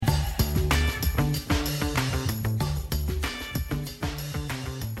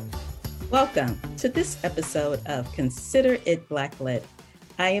Welcome to this episode of Consider It Blacklit.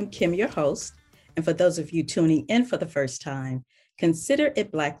 I am Kim, your host, and for those of you tuning in for the first time, Consider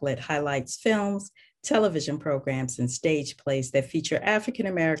It Blacklit highlights films, television programs, and stage plays that feature African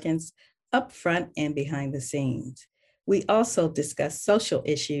Americans up front and behind the scenes. We also discuss social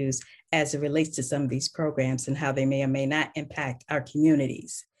issues as it relates to some of these programs and how they may or may not impact our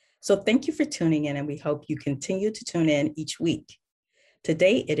communities. So thank you for tuning in, and we hope you continue to tune in each week.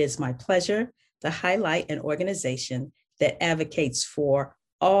 Today, it is my pleasure to highlight an organization that advocates for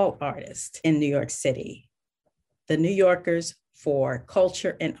all artists in New York City, the New Yorkers for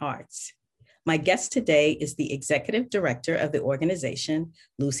Culture and Arts. My guest today is the executive director of the organization,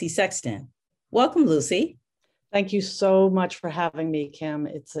 Lucy Sexton. Welcome, Lucy. Thank you so much for having me, Kim.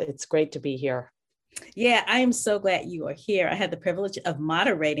 It's great to be here. Yeah, I am so glad you are here. I had the privilege of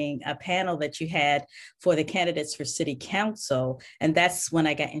moderating a panel that you had for the candidates for city council. And that's when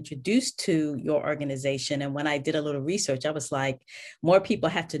I got introduced to your organization. And when I did a little research, I was like, more people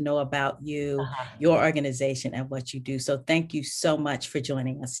have to know about you, your organization, and what you do. So thank you so much for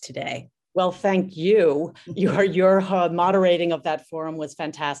joining us today. Well, thank you. Your moderating of that forum was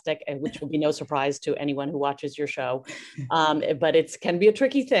fantastic, which will be no surprise to anyone who watches your show. But it can be a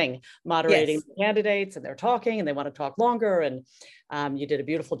tricky thing, moderating candidates, and they're talking and they want to talk longer. And you did a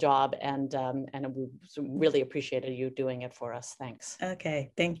beautiful job, and we really appreciated you doing it for us. Thanks.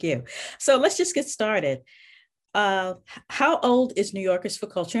 Okay, thank you. So let's just get started. How old is New Yorkers for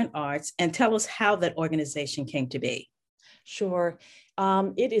Culture and Arts? And tell us how that organization came to be. Sure.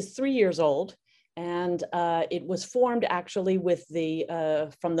 It is 3 years old, and it was formed actually with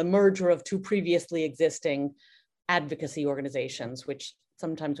from the merger of two previously existing advocacy organizations, which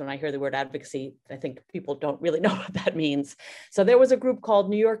sometimes when I hear the word advocacy, I think people don't really know what that means. So there was a group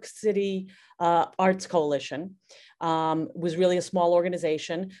called New York City Arts Coalition. Was really a small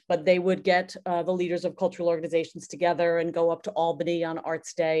organization, but they would get the leaders of cultural organizations together and go up to Albany on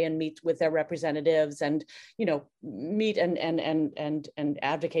Arts Day and meet with their representatives and, meet and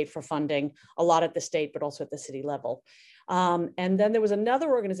advocate for funding, a lot at the state, but also at the city level. And then there was another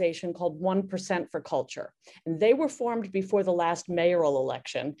organization called 1% for Culture. And they were formed before the last mayoral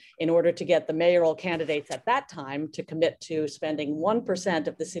election in order to get the mayoral candidates at that time to commit to spending 1%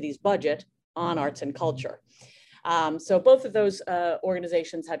 of the city's budget on arts and culture. So both of those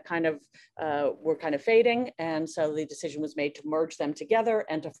organizations had were kind of fading. And so the decision was made to merge them together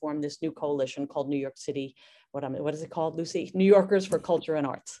and to form this new coalition called New York City. What is it called, Lucy? New Yorkers for Culture and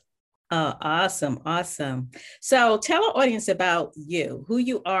Arts. Oh, awesome. Awesome. So tell our audience about you, who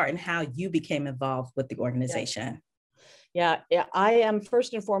you are and how you became involved with the organization. Yeah, I am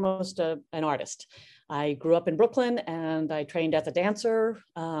first and foremost an artist. I grew up in Brooklyn and I trained as a dancer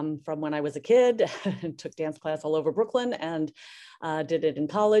from when I was a kid, took dance class all over Brooklyn and did it in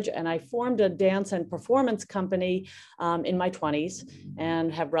college. And I formed a dance and performance company in my 20s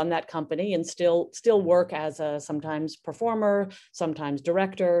and have run that company and still work as a sometimes performer, sometimes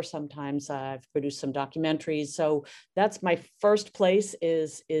director, sometimes I've produced some documentaries. So that's my first place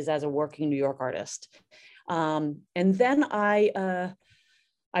is as a working New York artist. And then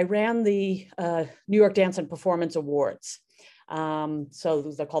I ran the New York Dance and Performance Awards.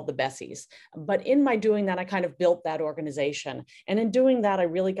 So they're called the Bessies. But in my doing that, I kind of built that organization. And in doing that, I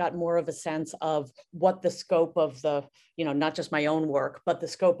really got more of a sense of what the scope of the, not just my own work, but the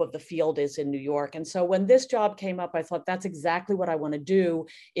scope of the field is in New York. And so when this job came up, I thought that's exactly what I want to do,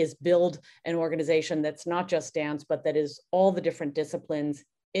 is build an organization that's not just dance, but that is all the different disciplines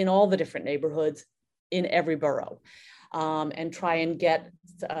in all the different neighborhoods in every borough. And try and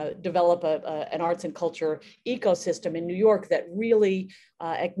develop an arts and culture ecosystem in New York that really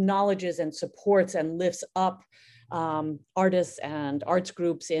acknowledges and supports and lifts up artists and arts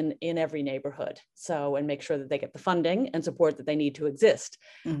groups in every neighborhood. So, and make sure that they get the funding and support that they need to exist.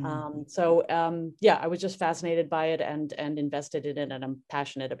 Mm-hmm. I was just fascinated by it and invested in it, and I'm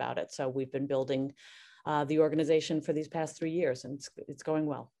passionate about it. So we've been building the organization for these past 3 years, and it's going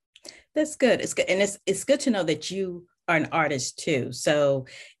well. That's good. It's good. And it's good to know that you are an artist too. So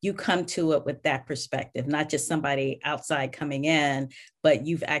you come to it with that perspective, not just somebody outside coming in, but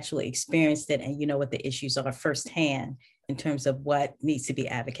you've actually experienced it and you know what the issues are firsthand in terms of what needs to be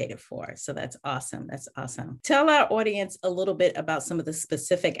advocated for. So that's awesome. That's awesome. Tell our audience a little bit about some of the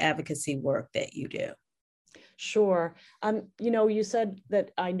specific advocacy work that you do. Sure. You said that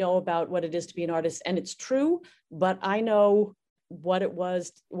I know about what it is to be an artist, and it's true, but I know what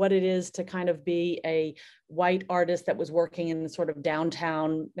it is to kind of be a white artist that was working in sort of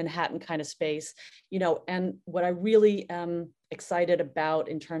downtown Manhattan kind of space, and what I really am excited about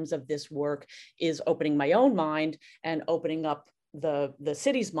in terms of this work is opening my own mind and opening up the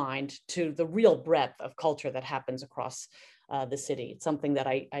city's mind to the real breadth of culture that happens across the city. It's something that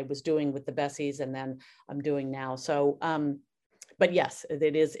I was doing with the Bessies, and then I'm doing now. So, but yes,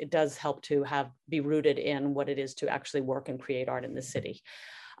 it does help to be rooted in what it is to actually work and create art in the city.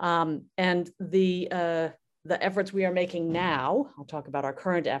 And the efforts we are making now, I'll talk about our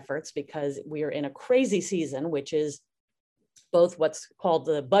current efforts, because we are in a crazy season, which is both what's called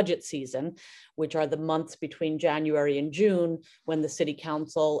the budget season, which are the months between January and June, when the city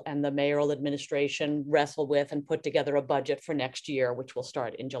council and the mayoral administration wrestle with and put together a budget for next year, which will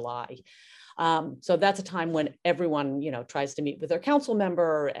start in July. So that's a time when everyone, tries to meet with their council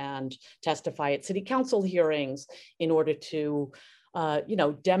member and testify at city council hearings in order to,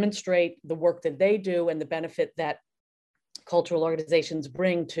 demonstrate the work that they do and the benefit that cultural organizations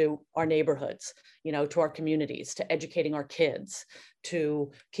bring to our neighborhoods, to our communities, to educating our kids,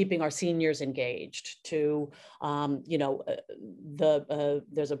 to keeping our seniors engaged, to,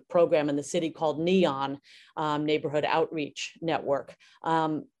 there's a program in the city called NEON, Neighborhood Outreach Network,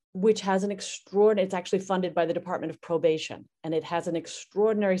 which has an extraordinary, it's actually funded by the Department of Probation, and it has an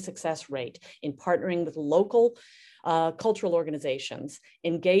extraordinary success rate in partnering with local cultural organizations,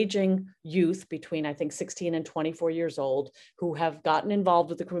 engaging youth between, I think, 16 and 24 years old who have gotten involved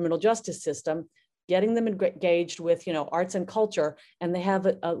with the criminal justice system, getting them engaged with, arts and culture, and they have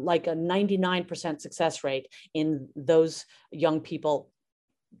like a 99% success rate in those young people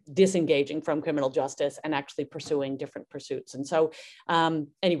disengaging from criminal justice and actually pursuing different pursuits. And so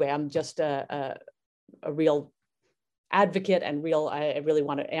anyway, I'm just a real advocate and I really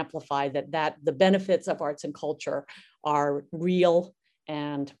want to amplify that the benefits of arts and culture are real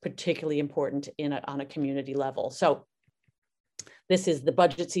and particularly important on a community level. So this is the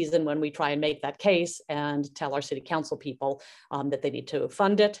budget season when we try and make that case and tell our city council people that they need to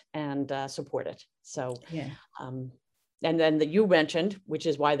fund it and support it. So, yeah. And then that you mentioned, which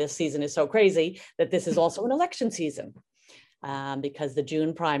is why this season is so crazy, that this is also an election season because the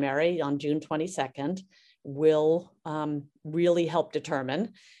June primary on June 22nd will really help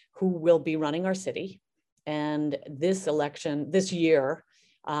determine who will be running our city. And this election, this year,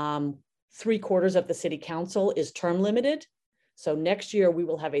 3/4 of the city council is term limited. So next year we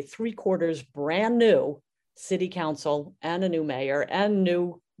will have a 3/4 brand new city council and a new mayor and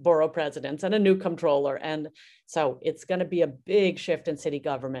new borough presidents and a new comptroller. And so it's going to be a big shift in city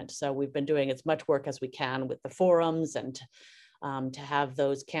government. So we've been doing as much work as we can with the forums and to have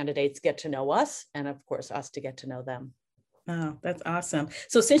those candidates get to know us, and of course, us to get to know them. Oh, that's awesome.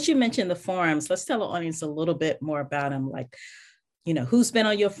 So since you mentioned the forums, let's tell the audience a little bit more about them. Like, who's been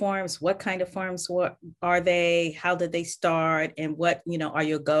on your forums? What kind of forums are they? How did they start? And what, are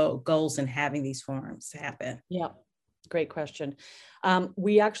your goals in having these forums happen? Yeah, great question.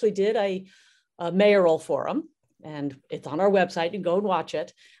 We actually did a mayoral forum, and it's on our website. You can go and watch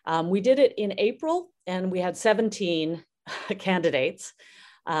it. We did it in April, and we had 17 candidates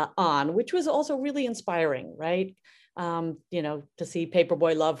on, which was also really inspiring, right? To see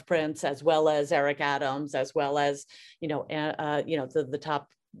Paperboy Love Prince, as well as Eric Adams, as well as, the top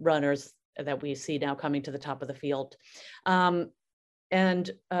runners that we see now coming to the top of the field. And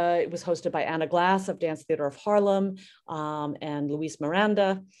it was hosted by Anna Glass of Dance Theater of Harlem and Luis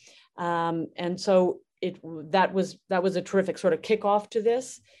Miranda. And so that was a terrific sort of kickoff to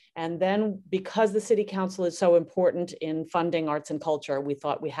this. And then because the city council is so important in funding arts and culture, we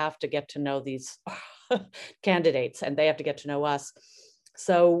thought we have to get to know these candidates and they have to get to know us.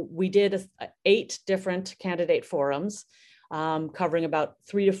 So we did 8 different candidate forums covering about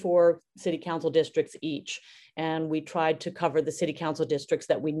 3 to 4 city council districts each. And we tried to cover the city council districts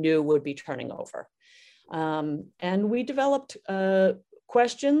that we knew would be turning over. And we developed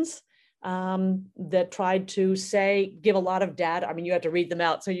questions that tried to give a lot of data. I mean, you had to read them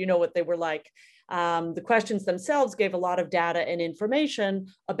out so you know what they were like. The questions themselves gave a lot of data and information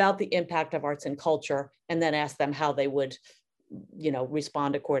about the impact of arts and culture, and then asked them how they would,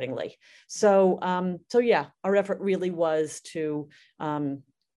 respond accordingly. So yeah, our effort really was to,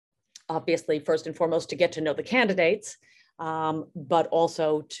 obviously, first and foremost, to get to know the candidates, but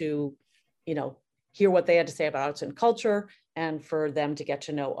also to, hear what they had to say about arts and culture, and for them to get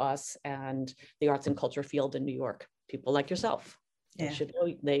to know us and the arts and culture field in New York. People like yourself. Yeah.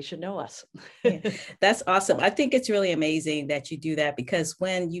 They should know us. Yeah. That's awesome. I think it's really amazing that you do that, because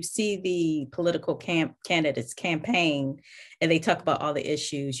when you see the political candidates campaign and they talk about all the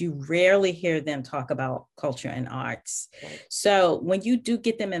issues, you rarely hear them talk about culture and arts. Right. So when you do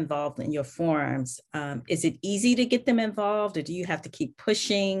get them involved in your forums, is it easy to get them involved, or do you have to keep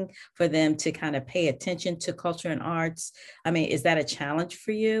pushing for them to kind of pay attention to culture and arts? I mean, is that a challenge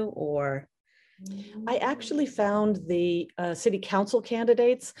for you, or? I actually found the city council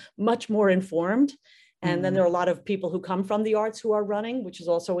candidates much more informed. And then there are a lot of people who come from the arts who are running, which is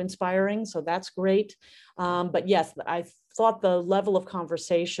also inspiring. So that's great. But yes, I thought the level of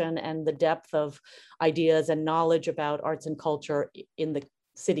conversation and the depth of ideas and knowledge about arts and culture in the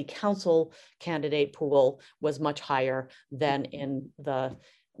city council candidate pool was much higher than in the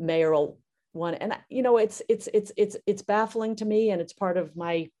mayoral one. And it's baffling to me, and it's part of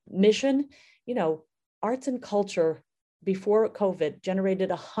my mission. Arts and culture before COVID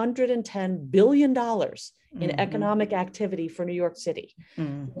generated $110 billion in economic activity for New York City.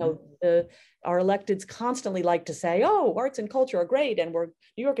 Our electeds constantly like to say, oh, arts and culture are great and New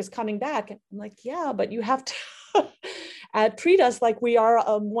York is coming back. I'm like, yeah, but you have to treat us like we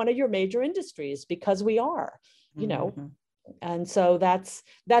are one of your major industries, because we are, and so that's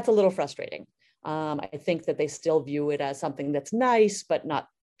a little frustrating. I think that they still view it as something that's nice, but not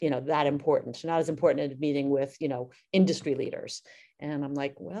that important, not as important in a meeting with, industry leaders. And I'm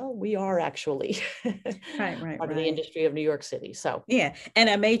like, well, we are actually part of the industry of New York City. So yeah, and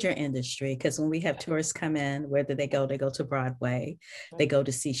a major industry, because when we have tourists come in, where do they go? They go to Broadway, they go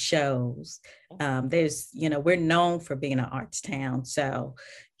to see shows. There's, we're known for being an arts town. So,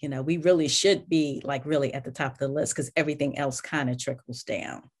 we really should be really at the top of the list, because everything else kind of trickles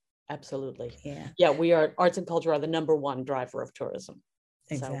down. Absolutely. Yeah, we are, arts and culture are the #1 driver of tourism.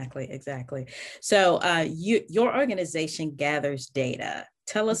 Exactly. So your organization gathers data.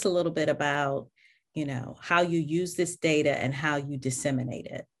 Tell us a little bit about, how you use this data and how you disseminate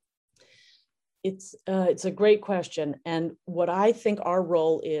it. It's a great question. And what I think our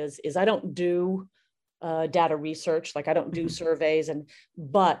role is I don't do data research, I don't do surveys,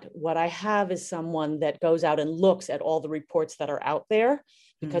 but what I have is someone that goes out and looks at all the reports that are out there,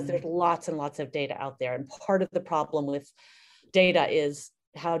 because there's lots and lots of data out there. And part of the problem with data is,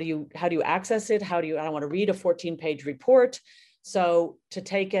 how do you access it? I don't want to read a 14-page report. So to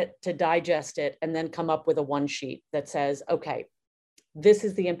take it, to digest it, and then come up with a one sheet that says, okay, this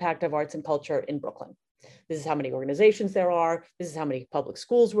is the impact of arts and culture in Brooklyn. This is how many organizations there are. This is how many public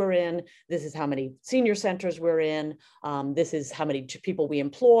schools we're in. This is how many senior centers we're in. This is how many people we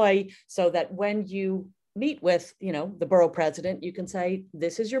employ, so that when you meet with, the borough president, you can say,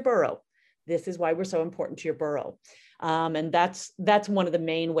 this is your borough. This is why we're so important to your borough. And that's one of the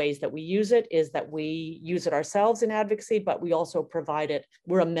main ways that we use it, is that we use it ourselves in advocacy, but we also provide it.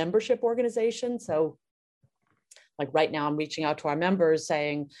 We're a membership organization. So right now I'm reaching out to our members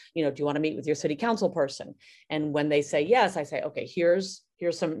saying, do you want to meet with your city council person? And when they say yes, I say, okay, here's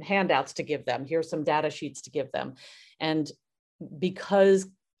some handouts to give them. Here's some data sheets to give them. And because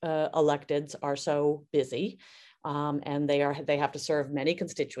electeds are so busy, and they have to serve many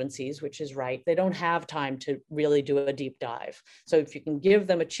constituencies, which is right, they don't have time to really do a deep dive. So if you can give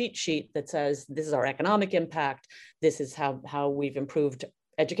them a cheat sheet that says, this is our economic impact, this is how we've improved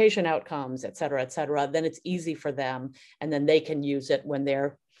education outcomes, et cetera, then it's easy for them. And then they can use it when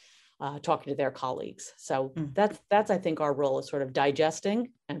they're talking to their colleagues. So that's I think our role, is sort of digesting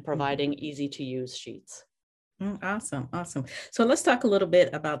and providing easy to use sheets. Awesome. So let's talk a little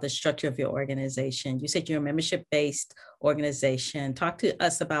bit about the structure of your organization. You said you're a membership-based organization. Talk to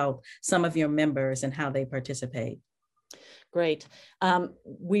us about some of your members and how they participate. Great.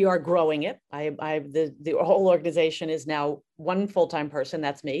 We are growing it. The whole organization is now one full-time person,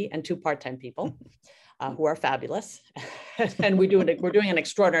 that's me, and 2 part-time people who are fabulous. And we're doing an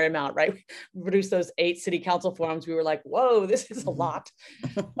extraordinary amount, right? We produced those 8 city council forums. We were like, whoa, this is a lot.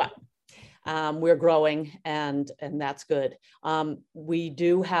 But we're growing, and that's good. We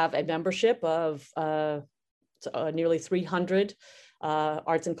do have a membership of nearly 300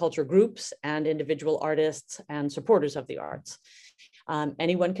 arts and culture groups and individual artists and supporters of the arts.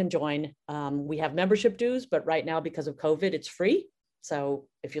 Anyone can join. We have membership dues, but right now, because of COVID, it's free. So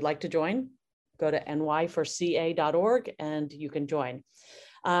if you'd like to join, go to ny4ca.org and you can join.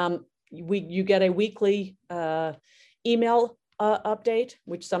 You get a weekly email update,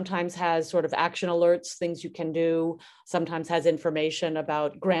 which sometimes has sort of action alerts, things you can do, sometimes has information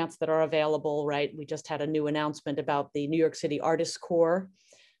about grants that are available, right? We just had a new announcement about the New York City Artists Corps.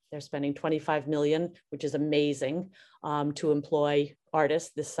 They're spending $25 million, which is amazing, to employ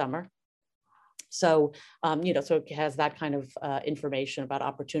artists this summer. So, so it has that kind of information about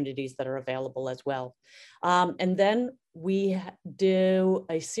opportunities that are available as well. And then we do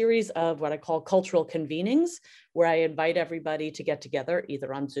a series of what I call cultural convenings, where I invite everybody to get together,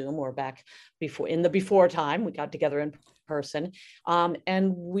 either on Zoom or back before, in the before time, we got together in person.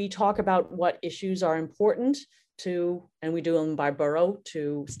 And we talk about what issues are important to, and we do them by borough,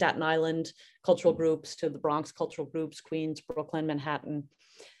 to Staten Island cultural groups, to the Bronx cultural groups, Queens, Brooklyn, Manhattan.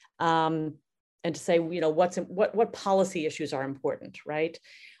 and to say, what policy issues are important, right?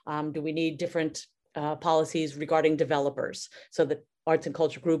 Do we need different policies regarding developers so that arts and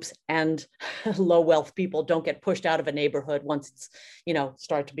culture groups and low wealth people don't get pushed out of a neighborhood once it's,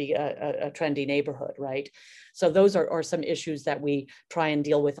 start to be a trendy neighborhood, right? So those are some issues that we try and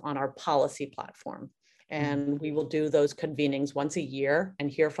deal with on our policy platform. And we will do those convenings once a year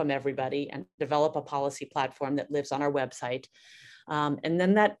and hear from everybody and develop a policy platform that lives on our website. And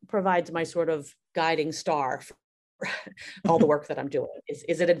then that provides my sort of guiding star for all the work that I'm doing.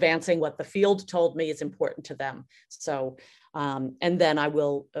 Is it advancing what the field told me is important to them? So, and then I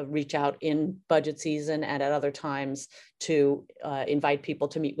will reach out in budget season and at other times to invite people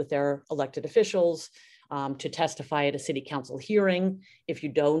to meet with their elected officials, to testify at a city council hearing. If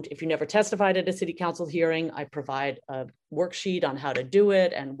you never testified at a city council hearing, I provide a worksheet on how to do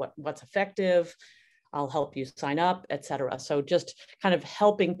it and what's effective. I'll help you sign up, et cetera. So just kind of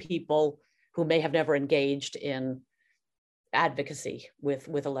helping people who may have never engaged in advocacy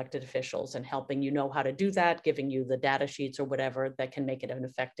with elected officials and helping you know how to do that, giving you the data sheets or whatever that can make it an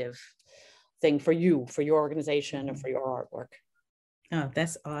effective thing for you, for your organization, and for your artwork. Oh,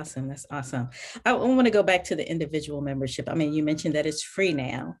 that's awesome. That's awesome. I want to go back to the individual membership. I mean, you mentioned that it's free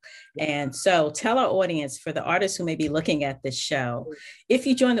now. And so tell our audience, for the artists who may be looking at this show, if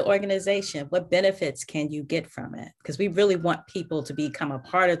you join the organization, what benefits can you get from it? Because we really want people to become a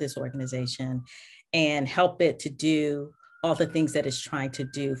part of this organization and help it to do all the things that it's trying to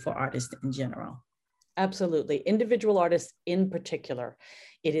do for artists in general. Absolutely. Individual artists in particular,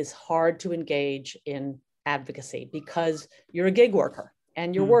 it is hard to engage in advocacy because you're a gig worker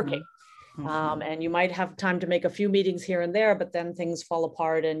and you're working. And you might have time to make a few meetings here and there, but then things fall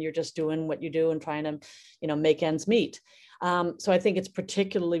apart and you're just doing what you do and trying to, make ends meet. So I think it's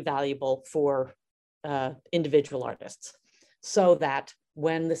particularly valuable for individual artists, so that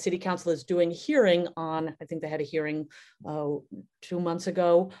when the city council is doing hearing on, I think they had a hearing 2 months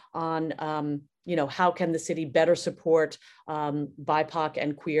ago on, how can the city better support BIPOC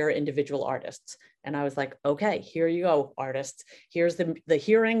and queer individual artists? And I was like, okay, here you go, artists. Here's the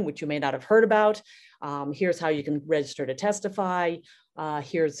hearing, which you may not have heard about. Here's how you can register to testify.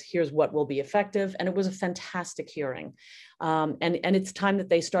 Here's what will be effective. And it was a fantastic hearing. And it's time that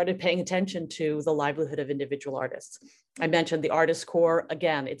they started paying attention to the livelihood of individual artists. I mentioned the Artist Corps.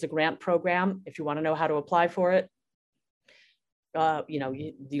 Again, it's a grant program. If you want to know how to apply for it,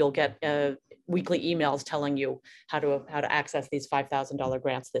 you'll get weekly emails telling you how to access these $5,000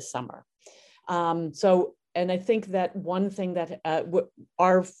 grants this summer. And I think that one thing that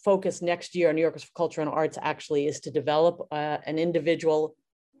our focus next year, New Yorkers for Culture and Arts, actually is to develop an individual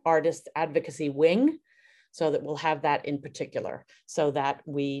artist advocacy wing, so that we'll have that in particular, so that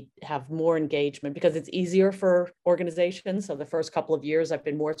we have more engagement, because it's easier for organizations. So the first couple of years, I've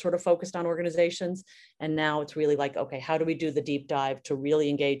been more sort of focused on organizations. And now it's really like, okay, how do we do the deep dive to really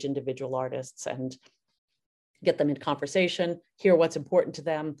engage individual artists and get them in conversation, hear what's important to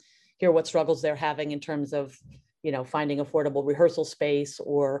them, hear what struggles they're having in terms of, finding affordable rehearsal space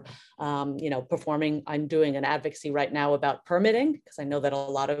or, performing. I'm doing an advocacy right now about permitting, because I know that a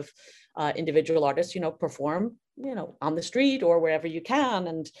lot of individual artists, perform, on the street or wherever you can,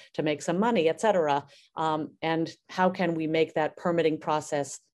 and to make some money, et cetera. And how can we make that permitting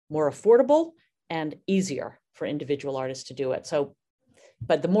process more affordable and easier for individual artists to do it? So,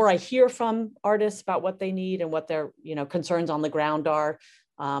 but the more I hear from artists about what they need and what their, concerns on the ground are,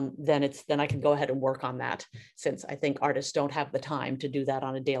 then I can go ahead and work on that, since I think artists don't have the time to do that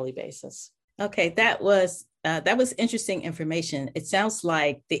on a daily basis. Okay, that was interesting information. It sounds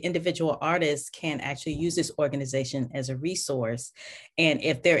like the individual artists can actually use this organization as a resource. And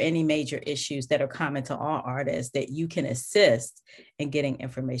if there are any major issues that are common to all artists, that you can assist in getting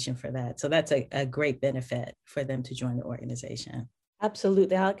information for that. So that's a great benefit for them to join the organization.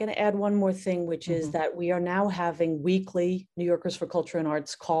 Absolutely. I'm going to add one more thing, which is that we are now having weekly New Yorkers for Culture and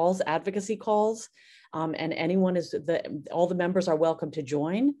Arts calls, advocacy calls, and anyone all the members are welcome to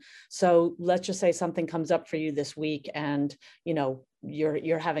join. So let's just say something comes up for you this week, and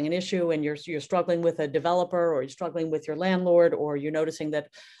you're having an issue, and you're struggling with a developer, or you're struggling with your landlord, or you're noticing that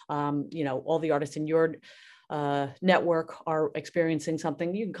all the artists in your network are experiencing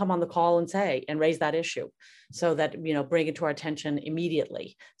something. You can come on the call and raise that issue, so that, bring it to our attention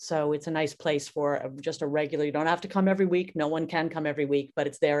immediately. So it's a nice place for just a regular, you don't have to come every week. No one can come every week, but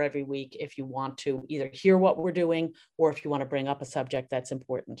it's there every week if you want to either hear what we're doing, or if you want to bring up a subject that's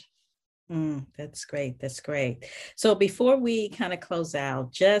important. That's great. That's great. So before we kind of close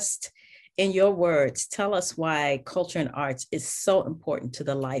out, just in your words, tell us why culture and arts is so important to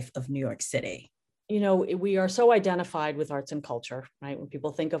the life of New York City. we are so identified with arts and culture, right? When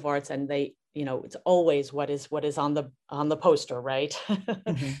people think of arts, and they, it's always what is on the poster, right?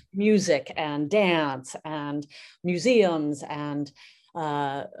 Mm-hmm. Music and dance and museums and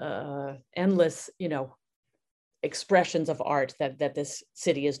endless, expressions of art that this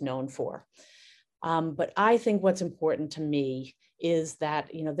city is known for. But I think what's important to me is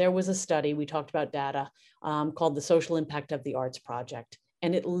that, there was a study, we talked about data, called the Social Impact of the Arts Project.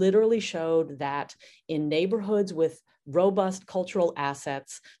 And it literally showed that in neighborhoods with robust cultural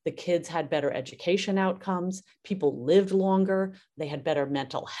assets, the kids had better education outcomes, people lived longer, they had better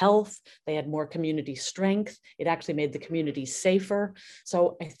mental health, they had more community strength. It actually made the community safer.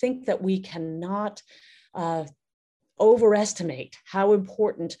 So I think that we cannot overestimate how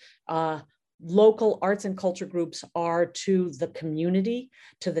important local arts and culture groups are to the community,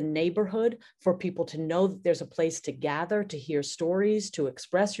 to the neighborhood, for people to know that there's a place to gather, to hear stories, to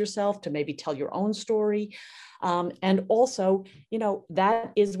express yourself, to maybe tell your own story. And also,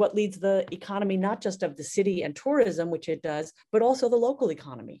 that is what leads the economy, not just of the city and tourism, which it does, but also the local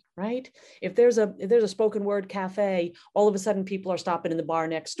economy, right? If there's a spoken word cafe, all of a sudden people are stopping in the bar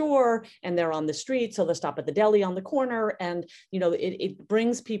next door and they're on the street. So they'll stop at the deli on the corner, and, it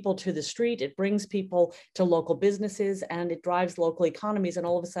brings people to the street, it brings people to local businesses, and it drives local economies. And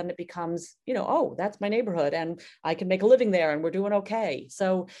all of a sudden it becomes, oh, that's my neighborhood and I can make a living there and we're doing okay.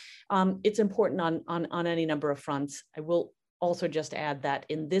 So it's important on any number of fronts. I will also just add that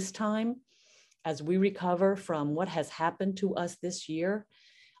in this time, as we recover from what has happened to us this year,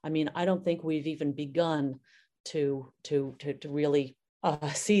 I don't think we've even begun to really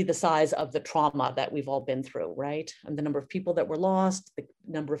see the size of the trauma that we've all been through, right? And the number of people that were lost, the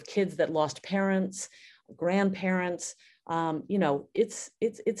number of kids that lost parents, grandparents, it's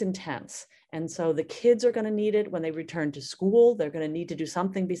intense. And so the kids are going to need it when they return to school. They're going to need to do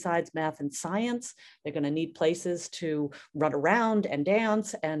something besides math and science. They're going to need places to run around and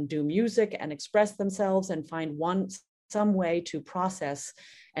dance and do music and express themselves and find some way to process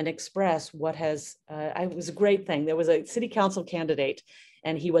and express what has, it was a great thing. There was a city council candidate,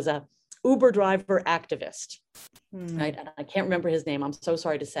 and he was a Uber driver activist, right? And I can't remember his name. I'm so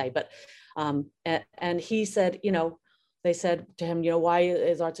sorry to say, but, and he said, they said to him, why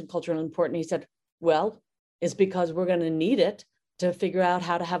is arts and culture important? He said, well, it's because we're going to need it to figure out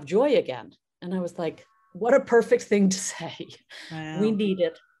how to have joy again. And I was like, what a perfect thing to say. Wow. We need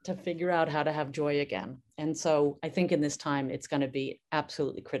it to figure out how to have joy again. And so I think in this time, it's going to be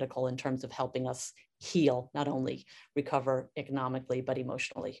absolutely critical in terms of helping us heal, not only recover economically, but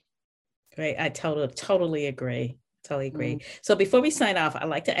emotionally. Great. I totally agree. Totally agree. So before we sign off, I'd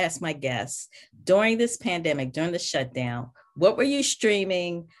like to ask my guests, during this pandemic, during the shutdown, what were you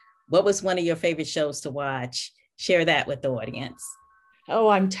streaming? What was one of your favorite shows to watch? Share that with the audience. Oh,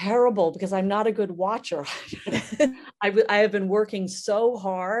 I'm terrible because I'm not a good watcher. I have been working so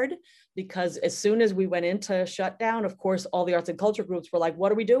hard because as soon as we went into shutdown, of course, all the arts and culture groups were like,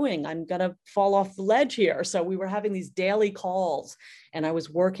 what are we doing? I'm going to fall off the ledge here. So we were having these daily calls, and I was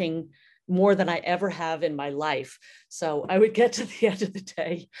working more than I ever have in my life. So I would get to the end of the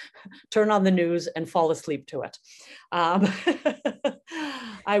day, turn on the news and fall asleep to it.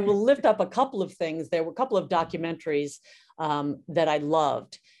 I will lift up a couple of things. There were a couple of documentaries that I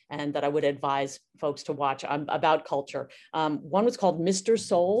loved and that I would advise folks to watch about culture. One was called Mr.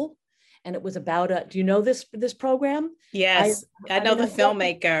 Soul, and it was about do you know this program? Yes, I know the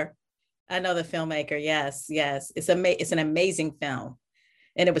filmmaker. I know the filmmaker. Yes. It's an amazing film.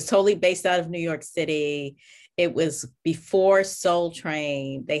 And it was totally based out of New York City. It was before Soul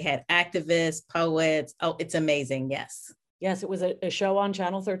Train. They had activists, poets. Oh, it's amazing. Yes. Yes, it was a show on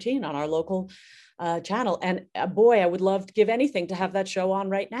Channel 13, on our local channel. And boy, I would love to give anything to have that show on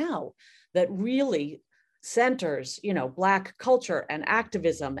right now, that really centers, Black culture and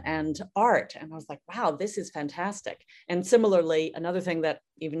activism and art. And I was like, wow, this is fantastic. And similarly, another thing that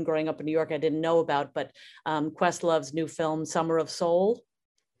even growing up in New York, I didn't know about, but Questlove's new film, Summer of Soul.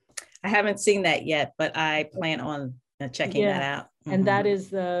 I haven't seen that yet, but I plan on checking that out. Mm-hmm. And that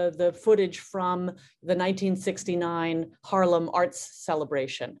is the footage from the 1969 Harlem Arts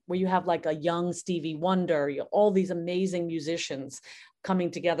Celebration, where you have like a young Stevie Wonder, all these amazing musicians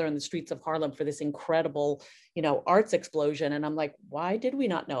coming together in the streets of Harlem for this incredible, arts explosion. And I'm like, why did we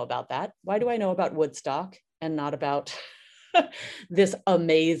not know about that? Why do I know about Woodstock and not about this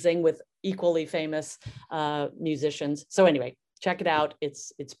amazing with equally famous musicians? So anyway, check it out.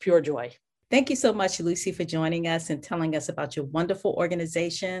 It's pure joy. Thank you so much, Lucy, for joining us and telling us about your wonderful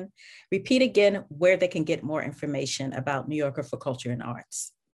organization. Repeat again where they can get more information about New Yorker for Culture and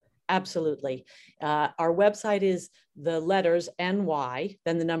Arts. Absolutely. Our website is the letters NY,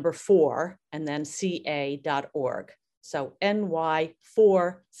 then the number 4, and then ca.org. So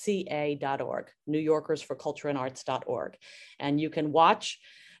ny4ca.org, New Yorkers for Culture and Arts.org. And you can watch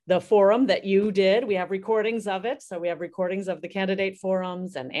the forum that you did. We have recordings of it. So we have recordings of the candidate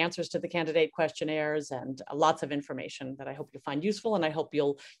forums and answers to the candidate questionnaires and lots of information that I hope you'll find useful. And I hope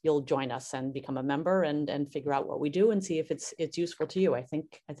you'll join us and become a member and figure out what we do and see if it's useful to you. I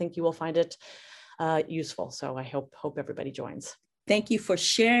think you will find it useful. So I hope everybody joins. Thank you for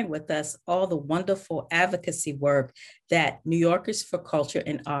sharing with us all the wonderful advocacy work that New Yorkers for Culture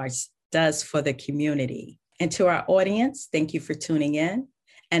and Arts does for the community. And to our audience, thank you for tuning in.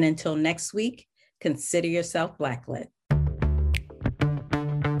 And until next week, consider yourself Blacklit.